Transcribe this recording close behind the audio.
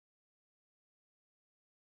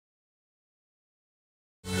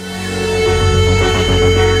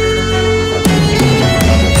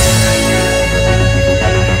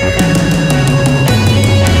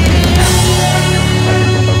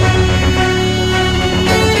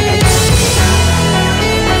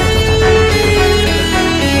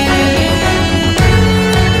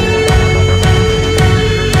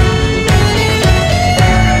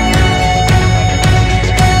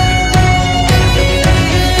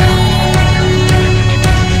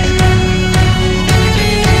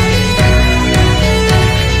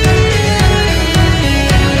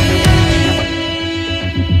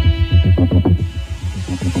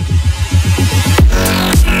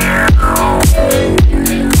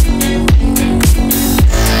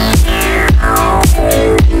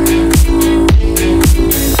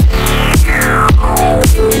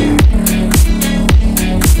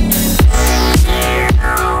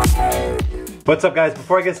What's up guys,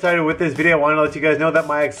 before I get started with this video, I want to let you guys know that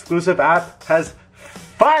my exclusive app has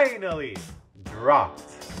finally dropped.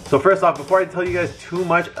 So first off, before I tell you guys too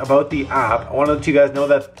much about the app, I want to let you guys know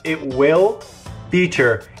that it will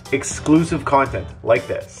feature exclusive content like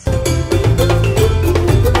this. Hold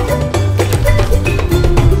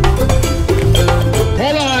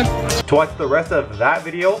on! To watch the rest of that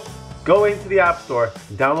video, go into the App Store,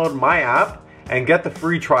 download my app, and get the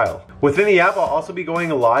free trial. Within the app, I'll also be going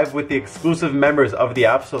live with the exclusive members of the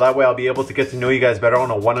app, so that way I'll be able to get to know you guys better on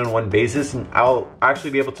a one-on-one basis, and I'll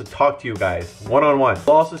actually be able to talk to you guys one-on-one.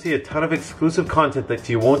 You'll also see a ton of exclusive content that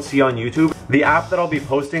you won't see on YouTube. The app that I'll be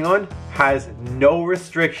posting on has no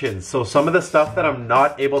restrictions, so some of the stuff that I'm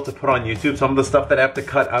not able to put on YouTube, some of the stuff that I have to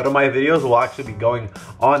cut out of my videos will actually be going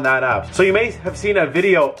on that app. So you may have seen a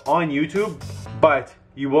video on YouTube, but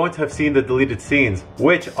you won't have seen the deleted scenes,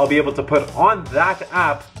 which I'll be able to put on that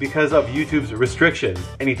app because of YouTube's restrictions.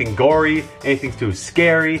 Anything gory, anything too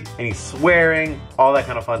scary, any swearing, all that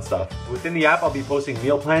kind of fun stuff. Within the app, I'll be posting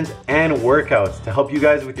meal plans and workouts to help you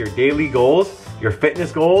guys with your daily goals, your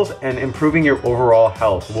fitness goals, and improving your overall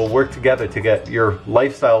health. We'll work together to get your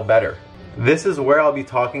lifestyle better. This is where I'll be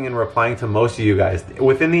talking and replying to most of you guys.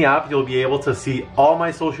 Within the app, you'll be able to see all my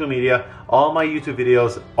social media, all my YouTube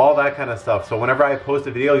videos, all that kind of stuff. So whenever I post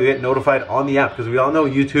a video, you get notified on the app, because we all know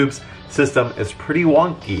YouTube's system is pretty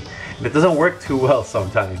wonky and it doesn't work too well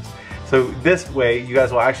sometimes. So this way, you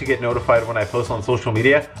guys will actually get notified when I post on social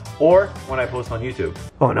media or when I post on YouTube.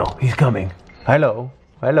 Oh no, he's coming. Hello,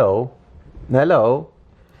 hello, hello.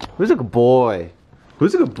 Who's a good boy?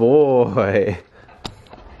 Who's a good boy?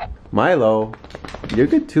 Milo, you're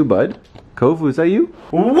good too, bud. Kovu, is that you?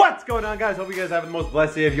 What's going on, guys? Hope you guys have the most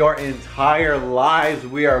blessed day of your entire lives.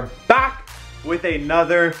 We are back with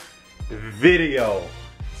another video.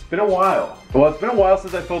 It's been a while. Well, it's been a while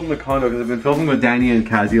since I filmed in the condo because I've been filming with Danny and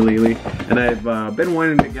Kazi lately, and I've been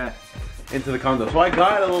wanting to get into the condo. So I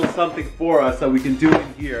got a little something for us that we can do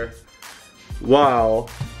in here while...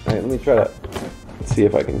 All right, let me try to... Let's see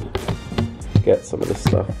if I can get some of this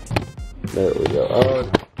stuff. There we go.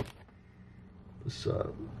 Oh. What's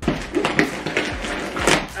up?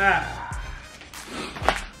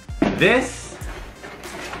 This,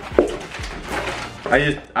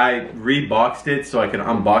 I reboxed it so I can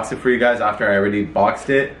unbox it for you guys after I already boxed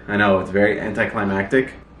it. I know, it's very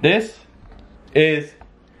anticlimactic. This is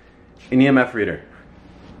an EMF reader,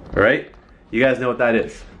 all right? You guys know what that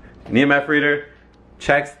is. An EMF reader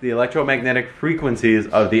checks the electromagnetic frequencies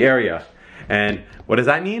of the area. And what does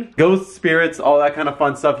that mean? Ghosts, spirits, all that kind of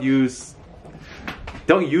fun stuff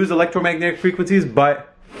don't use electromagnetic frequencies,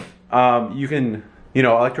 but you can, you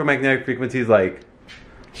know, electromagnetic frequencies, like,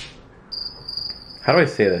 how do I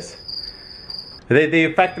say this? They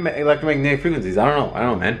affect the electromagnetic frequencies. I don't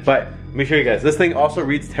know, man. But let me show you guys. This thing also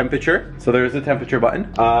reads temperature. So there is a temperature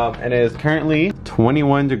button. And it is currently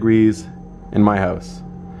 21 degrees in my house.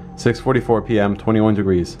 6:44 p.m., 21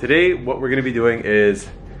 degrees. Today, what we're gonna be doing is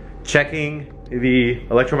checking the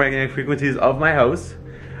electromagnetic frequencies of my house.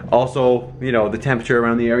 Also, you know, the temperature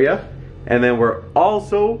around the area. And then we're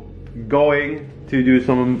also going to do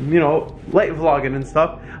some, you know, light vlogging and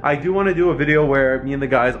stuff. I do want to do a video where me and the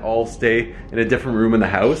guys all stay in a different room in the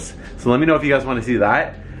house. So let me know if you guys want to see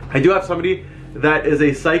that. I do have somebody that is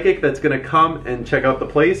a psychic that's going to come and check out the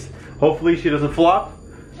place. Hopefully she doesn't flop,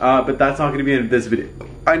 but that's not going to be in this video.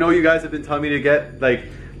 I know you guys have been telling me to get like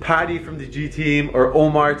Patty from the G team or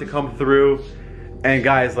Omar to come through. And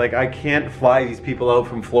guys, like, I can't fly these people out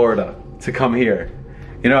from Florida to come here.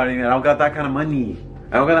 You know what I mean? I don't got that kind of money.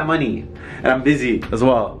 I don't got that money. And I'm busy as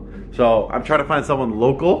well. So I'm trying to find someone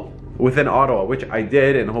local within Ottawa, which I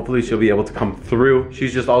did, and hopefully she'll be able to come through.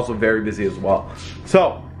 She's just also very busy as well.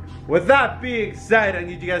 So with that being said, I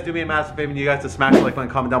need you guys to do me a massive favor. I need you guys to smash the like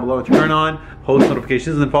button, comment down below, and turn on post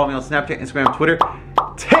notifications, and then follow me on Snapchat, Instagram, Twitter,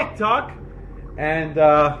 TikTok, and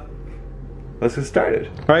let's get started.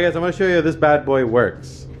 All right, guys, I'm gonna show you how this bad boy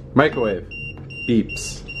works. Microwave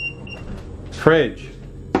beeps. Fridge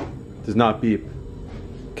does not beep.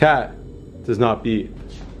 Cat does not beep.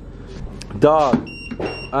 Dog,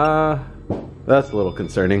 that's a little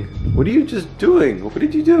concerning. What are you just doing? What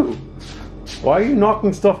did you do? Why are you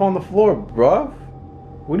knocking stuff on the floor, bruh?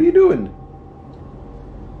 What are you doing?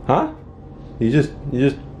 Huh? You just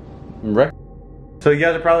wrecked. So you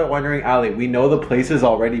guys are probably wondering, Ali, we know the place is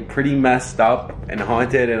already pretty messed up and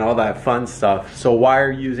haunted and all that fun stuff. So why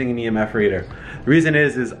are you using an EMF reader? The reason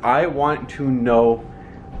is I want to know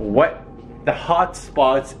what the hot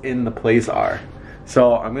spots in the place are.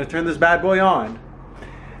 So I'm gonna turn this bad boy on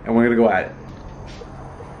and we're gonna go at it.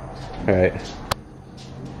 All right.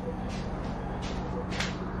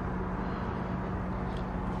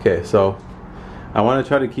 Okay, so I want to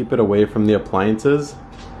try to keep it away from the appliances.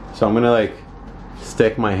 So I'm gonna like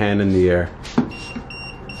stick my hand in the air.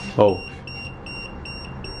 Oh.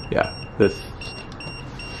 Yeah, this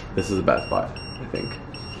is a bad spot, I think.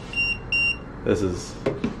 This is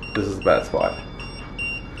a bad spot.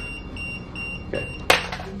 Okay.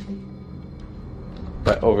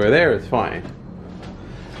 But over there it's fine.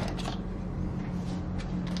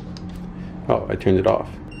 Oh, I turned it off.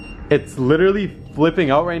 It's literally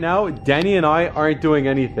flipping out right now. Danny and I aren't doing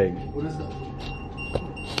anything. What is that?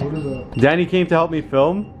 What is that? Danny came to help me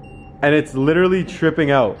film, and it's literally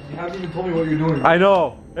tripping out. You haven't even told me what you're doing. I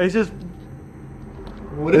know. It's just...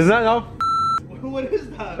 What is that not... What is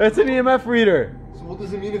that? It's an EMF reader. So what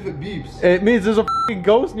does it mean if it beeps? It means there's a f***ing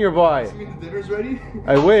ghost nearby. Does it mean the dinner's ready?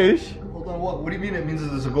 I wish. Hold on, what do you mean it means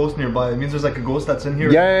there's a ghost nearby? It means there's like a ghost that's in here?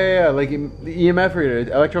 Yeah, like the EMF reader,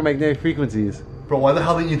 electromagnetic frequencies. Bro, why the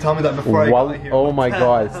hell didn't you tell me that before I got here? Oh my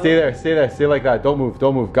god, stay there, stay like that. Don't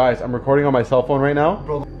move. Guys, I'm recording on my cell phone right now.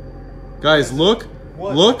 Bro. Guys, look.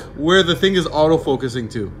 What? Look where the thing is auto-focusing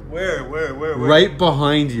to. Where? Right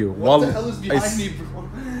behind you. What the hell is behind me, bro?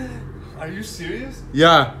 Are you serious?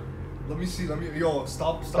 Yeah. Let me see, yo,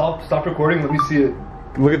 stop recording, let me see it.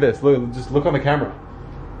 Look at this, just look on the camera.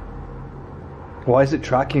 Why is it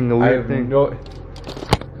tracking the weird thing? No.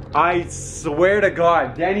 I swear to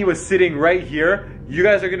God, Danny was sitting right here. You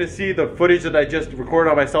guys are gonna see the footage that I just recorded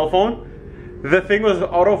on my cell phone. The thing was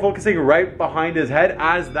auto-focusing right behind his head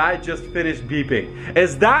as that just finished beeping.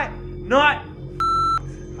 Is that not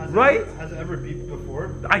right? Has it ever beeped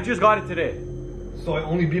before? I just got it today. So it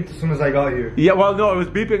only beeped as soon as I got here? Yeah, well no, it was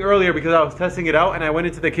beeping earlier because I was testing it out and I went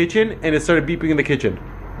into the kitchen and it started beeping in the kitchen.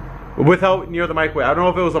 Without near the microwave. I don't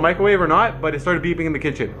know if it was a microwave or not, but it started beeping in the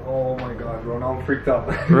kitchen. Oh my god, bro, now I'm freaked out.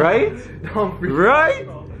 Right? Now I'm freaked right?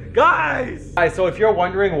 out. Guys! So if you're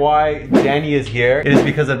wondering why Danny is here, it is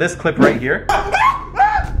because of this clip right here. Oh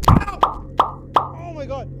my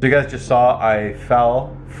god. So you guys just saw I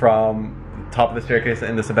fell from the top of the staircase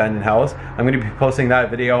in this abandoned house. I'm going to be posting that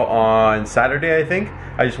video on Saturday, I think.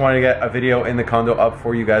 I just wanted to get a video in the condo up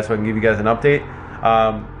for you guys so I can give you guys an update.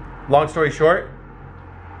 Long story short,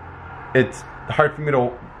 it's hard for me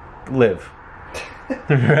to live.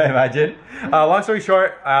 Imagine. Long story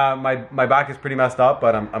short, my back is pretty messed up,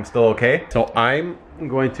 but I'm still okay. So I'm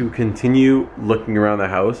going to continue looking around the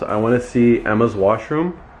house. I want to see Emma's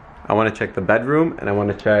washroom. I want to check the bedroom, and I want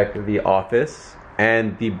to check the office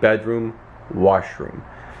and the bedroom washroom,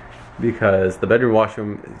 because the bedroom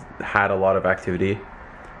washroom had a lot of activity.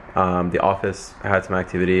 The office had some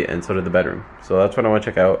activity, and so did the bedroom. So that's what I want to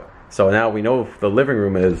check out. So now we know if the living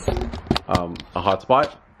room is a hot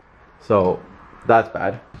spot. So that's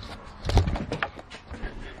bad.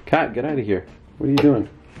 Cat, get out of here. What are you doing?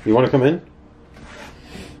 You want to come in?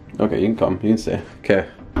 Okay, you can come. You can stay. Okay.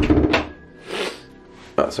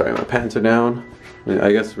 Oh, sorry, my pants are down.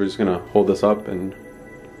 I guess we're just gonna hold this up and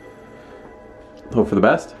hope for the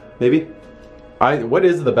best, maybe? What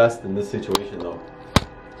is the best in this situation though?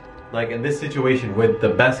 Like in this situation, would the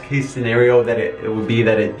best case scenario that it would be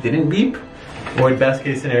that it didn't beep? Or would best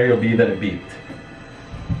case scenario be that it beeped?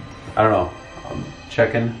 I don't know. I'm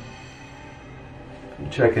checking.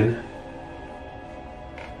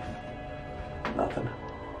 Nothing.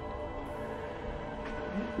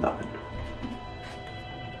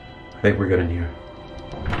 I think we're good in here.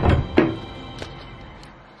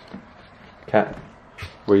 Cat,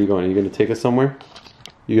 where are you going? Are you gonna take us somewhere?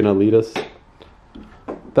 You gonna lead us?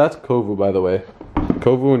 That's Kovu, by the way.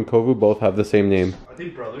 Kovu and Kovu both have the same name. Are they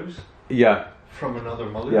brothers? Yeah. From another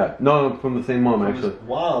mother? Yeah. No, from the same mom, actually.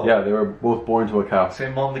 Wow. Yeah, they were both born to a cow.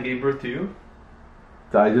 Same mom that gave birth to you?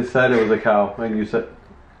 I just said it was a cow. And you said...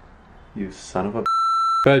 You son of a...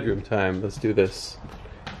 Bedroom time. Let's do this.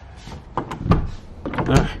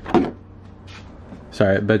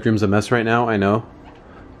 Sorry, bedroom's a mess right now, I know.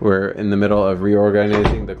 We're in the middle of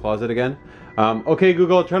reorganizing the closet again. Okay,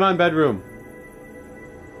 Google, turn on bedroom.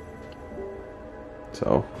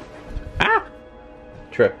 So... Ah!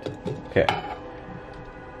 Tripped. Okay.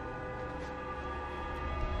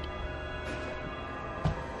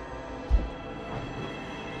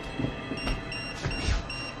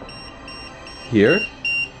 Here?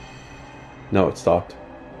 No, it stopped.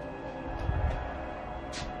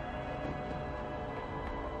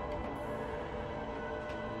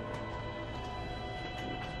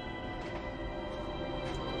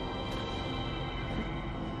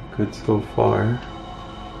 Good so far.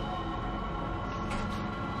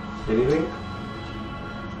 Anything?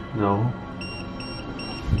 No.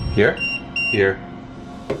 Here? Here.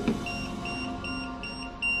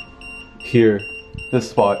 Here. This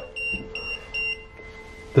spot.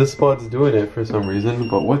 This spot's doing it for some reason,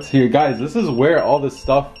 but what's here? Guys, this is where all this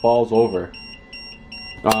stuff falls over.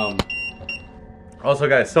 Also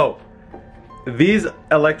guys, so these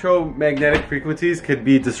electromagnetic frequencies could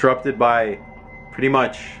be disrupted by pretty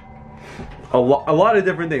much a lot of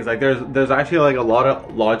different things. Like there's actually like a lot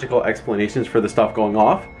of logical explanations for the stuff going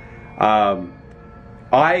off.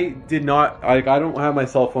 I don't have my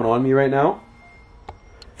cell phone on me right now.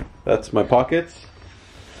 That's my pockets.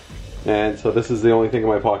 And so this is the only thing in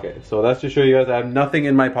my pocket. So that's to show you guys I have nothing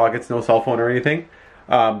in my pockets, no cell phone or anything.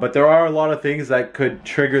 But there are a lot of things that could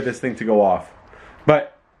trigger this thing to go off.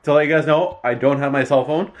 But to let you guys know, I don't have my cell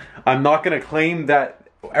phone. I'm not gonna claim that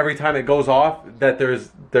every time it goes off that there's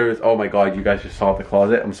oh my god, you guys just saw the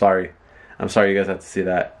closet. I'm sorry you guys have to see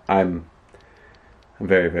that. I'm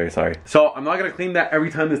very, very sorry. So I'm not gonna claim that every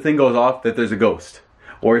time this thing goes off that there's a ghost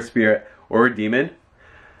or a spirit or a demon.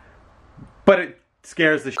 But it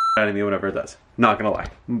scares the shit out of me whenever it does. Not gonna lie.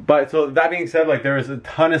 But so that being said, like there is a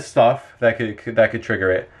ton of stuff that could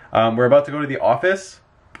trigger it. We're about to go to the office.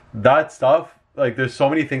 That stuff, like there's so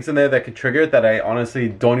many things in there that could trigger it that I honestly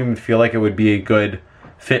don't even feel like it would be a good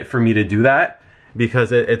fit for me to do that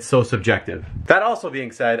because it's so subjective. That also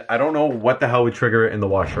being said, I don't know what the hell would trigger it in the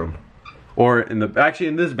washroom. Or in the, actually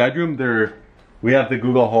in this bedroom we have the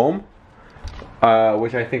Google Home,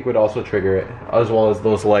 which I think would also trigger it, as well as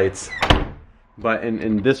those lights. But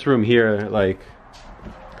in this room here, like,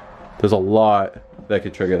 there's a lot that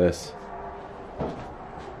could trigger this.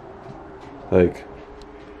 Like,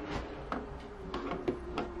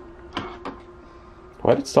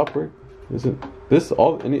 why did it stop working? Isn't this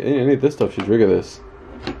all, any of this stuff should trigger this?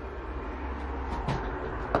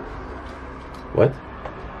 What?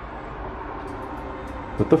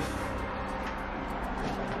 What the f?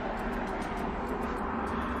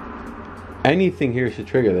 Anything here should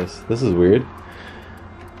trigger this. This is weird.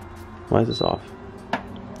 Why is this off? Is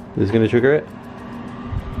this gonna trigger it?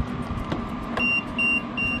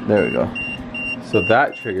 There we go. So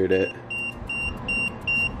that triggered it.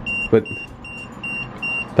 But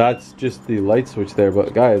that's just the light switch there.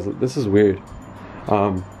 But guys, this is weird.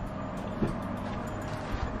 The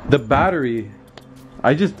battery,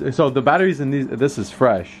 so the batteries in these, this is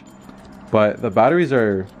fresh, but the batteries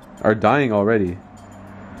are dying already.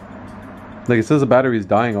 Like it says the battery is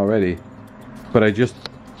dying already, but I just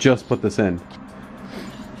put this in.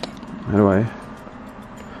 How do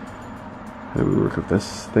we work with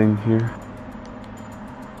this thing here?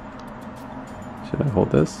 Should I hold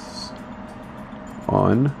this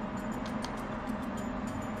on?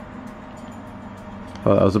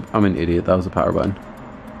 Oh, that was I'm an idiot. That was a power button.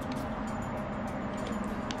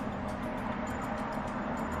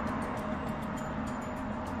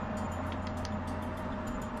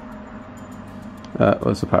 That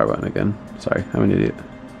was the power button again. Sorry, I'm an idiot.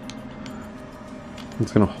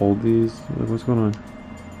 It's gonna hold these. What's going on?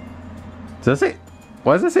 Does that say?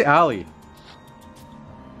 Why does that say Ali?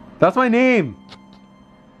 That's my name.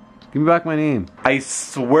 Give me back my name. I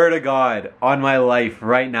swear to God, on my life,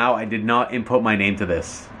 right now, I did not input my name to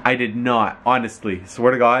this. I did not, honestly.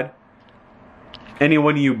 Swear to God.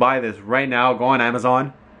 Anyone you buy this right now, go on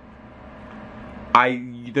Amazon.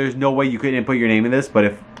 There's no way you could input your name in this, but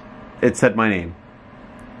if it said my name.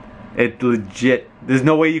 It legit, there's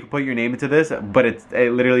no way you can put your name into this, but it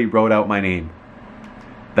literally wrote out my name.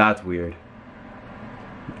 That's weird.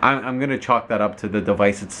 I'm gonna chalk that up to the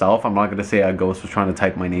device itself. I'm not gonna say a ghost was trying to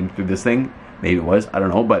type my name through this thing. Maybe it was, I don't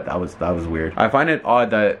know, but that was weird. I find it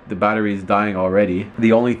odd that the battery is dying already.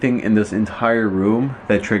 The only thing in this entire room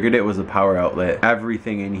that triggered it was the power outlet.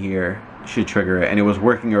 Everything in here should trigger it, and it was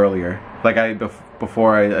working earlier. Like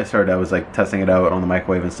before I started, I was like testing it out on the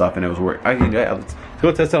microwave and stuff, and it was working. Yeah, let's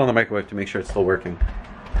go test it on the microwave to make sure it's still working.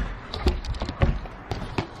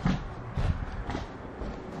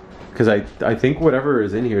 Because I think whatever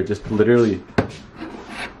is in here just literally.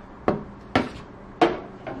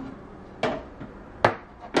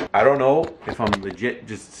 I don't know if I'm legit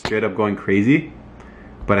just straight up going crazy,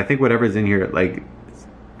 but I think whatever's in here like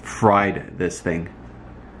fried this thing.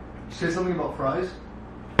 Did you say something about fries?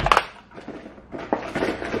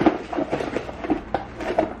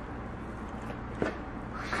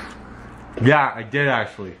 Yeah, I did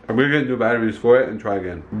actually. I'm gonna get new batteries for it and try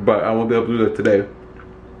again, but I won't be able to do that today.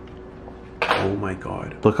 Oh my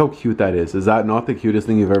god. Look how cute that is. Is that not the cutest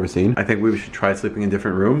thing you've ever seen? I think we should try sleeping in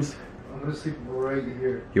different rooms. I'm gonna sleep right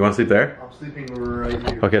here. You wanna sleep there? I'm sleeping right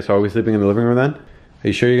here. Okay, so are we sleeping in the living room then? Are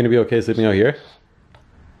you sure you're gonna be okay sleeping out here?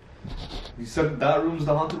 You said that room's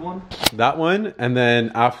the haunted one? That one, and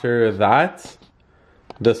then after that,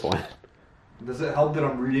 this one. Does it help that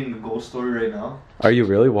I'm reading a ghost story right now? Are you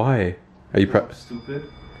really? Why? Are you stupid?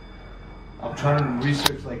 I'm trying to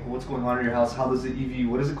research like what's going on in your house. How does the EV?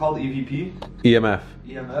 What is it called? EVP? EMF.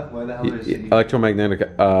 EMF? Why the hell is it? Electromagnetic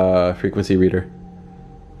frequency reader.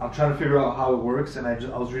 I'm trying to figure out how it works, and I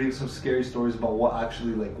was reading some scary stories about what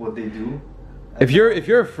actually like what they do. If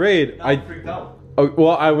you're afraid, I'm freaked out. Oh,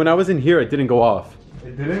 well, when I was in here, it didn't go off.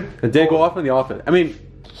 It didn't? It did go off in the office. I mean,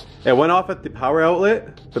 it went off at the power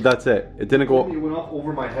outlet, but that's it. It didn't go. It went off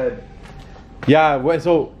over my head. Yeah.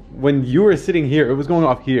 So when you were sitting here, it was going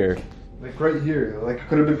off here. Like right here. Like it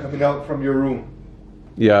could have been coming out from your room.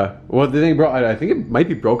 Yeah. Well, the thing, bro, I think it might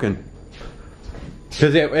be broken.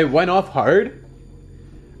 Because it went off hard,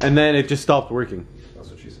 and then it just stopped working. That's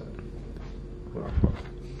what she said.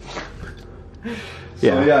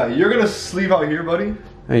 Yeah. So yeah, you're gonna sleep out here, buddy.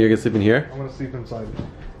 And you're gonna sleep in here? I'm gonna sleep inside.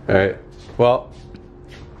 Alright. Well,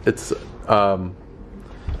 it's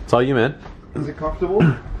all you, man. Is it comfortable?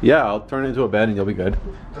 Yeah, I'll turn it into a bed and you'll be good.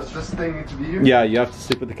 Does this thing need to be here? Yeah, you have to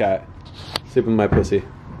sleep with the cat. Sleep with my pussy.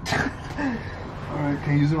 Alright,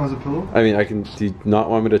 can you use him as a pillow? I mean, do you not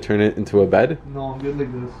want me to turn it into a bed? No, I'm good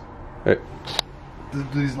like this. Alright. Do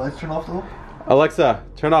these lights turn off though? Alexa,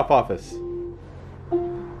 turn off office.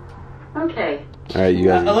 Okay. Alright, you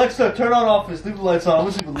guys. Alexa, turn on office. Leave the lights on. I'm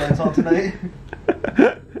gonna sleep with the lights on tonight.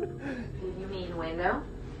 You mean window?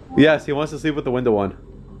 Yes, he wants to sleep with the window on.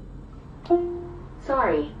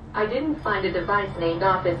 Sorry, I didn't find a device named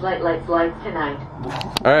Office Lights tonight.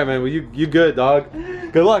 Alright, man. Well, you good, dog.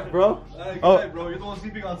 Good luck, bro. Good night, bro. You're the one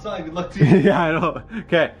sleeping outside. Good luck to you. Yeah, I know.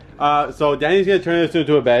 Okay. So Danny's gonna turn this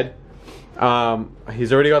into a bed.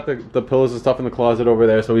 He's already got the pillows and stuff in the closet over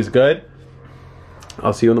there, so he's good.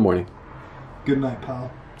 I'll see you in the morning. Good night,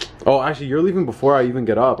 pal. Oh, actually, you're leaving before I even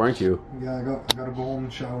get up, aren't you? Yeah, I gotta go home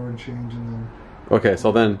and shower and change and then. Okay,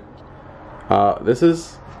 so then, this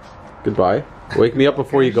is goodbye. Wake me up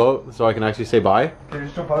before you go, so I can actually say bye. Can you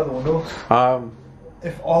just jump out of the window?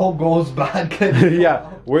 If all goes bad, can you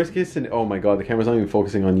yeah. Worst case scenario. Oh my god, the camera's not even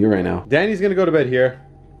focusing on you right now. Danny's gonna go to bed here.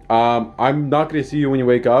 I'm not gonna see you when you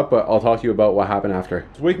wake up, but I'll talk to you about what happened after.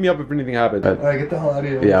 Just wake me up if anything happens. Alright, get the hell out of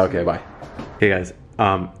here. Yeah. Okay. Bye. Hey guys.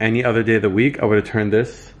 Any other day of the week, I would have turned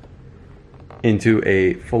this into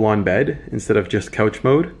a full-on bed instead of just couch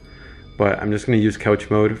mode. But I'm just gonna use couch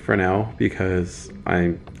mode for now because I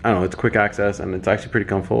don't know, it's quick access and it's actually pretty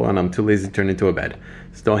comfortable and I'm too lazy to turn it into a bed.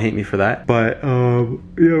 So don't hate me for that. But yeah,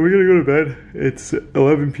 we're gonna go to bed. It's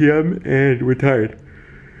 11 p.m. and we're tired.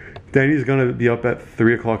 Danny's gonna be up at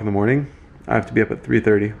 3 o'clock in the morning. I have to be up at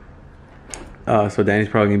 3:30. So Danny's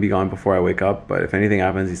probably gonna be gone before I wake up, but if anything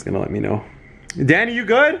happens, he's gonna let me know. Danny, you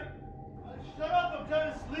good? Shut up, I'm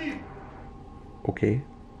trying to sleep. Okay.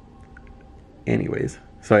 Anyways,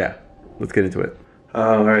 so yeah, let's get into it.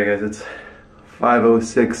 Alright guys, it's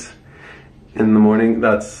 5:06 in the morning.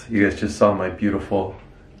 You guys just saw my beautiful,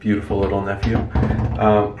 beautiful little nephew.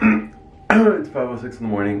 It's 5:06 in the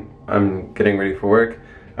morning. I'm getting ready for work.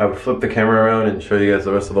 I would flip the camera around and show you guys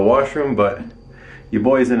the rest of the washroom, but your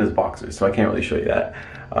boy's in his boxers, so I can't really show you that.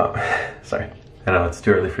 Sorry, I know it's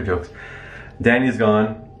too early for jokes. Danny's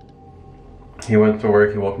gone. He went to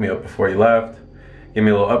work. He woke me up before he left. Gave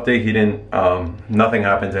me a little update. He didn't, nothing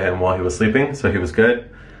happened to him while he was sleeping, so he was good.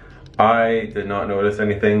 I did not notice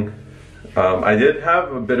anything. I did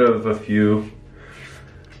have a few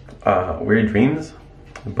weird dreams,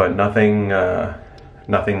 but nothing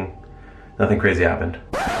crazy happened.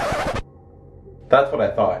 That's what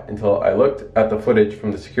I thought until I looked at the footage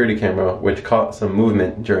from the security camera, which caught some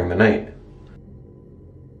movement during the night.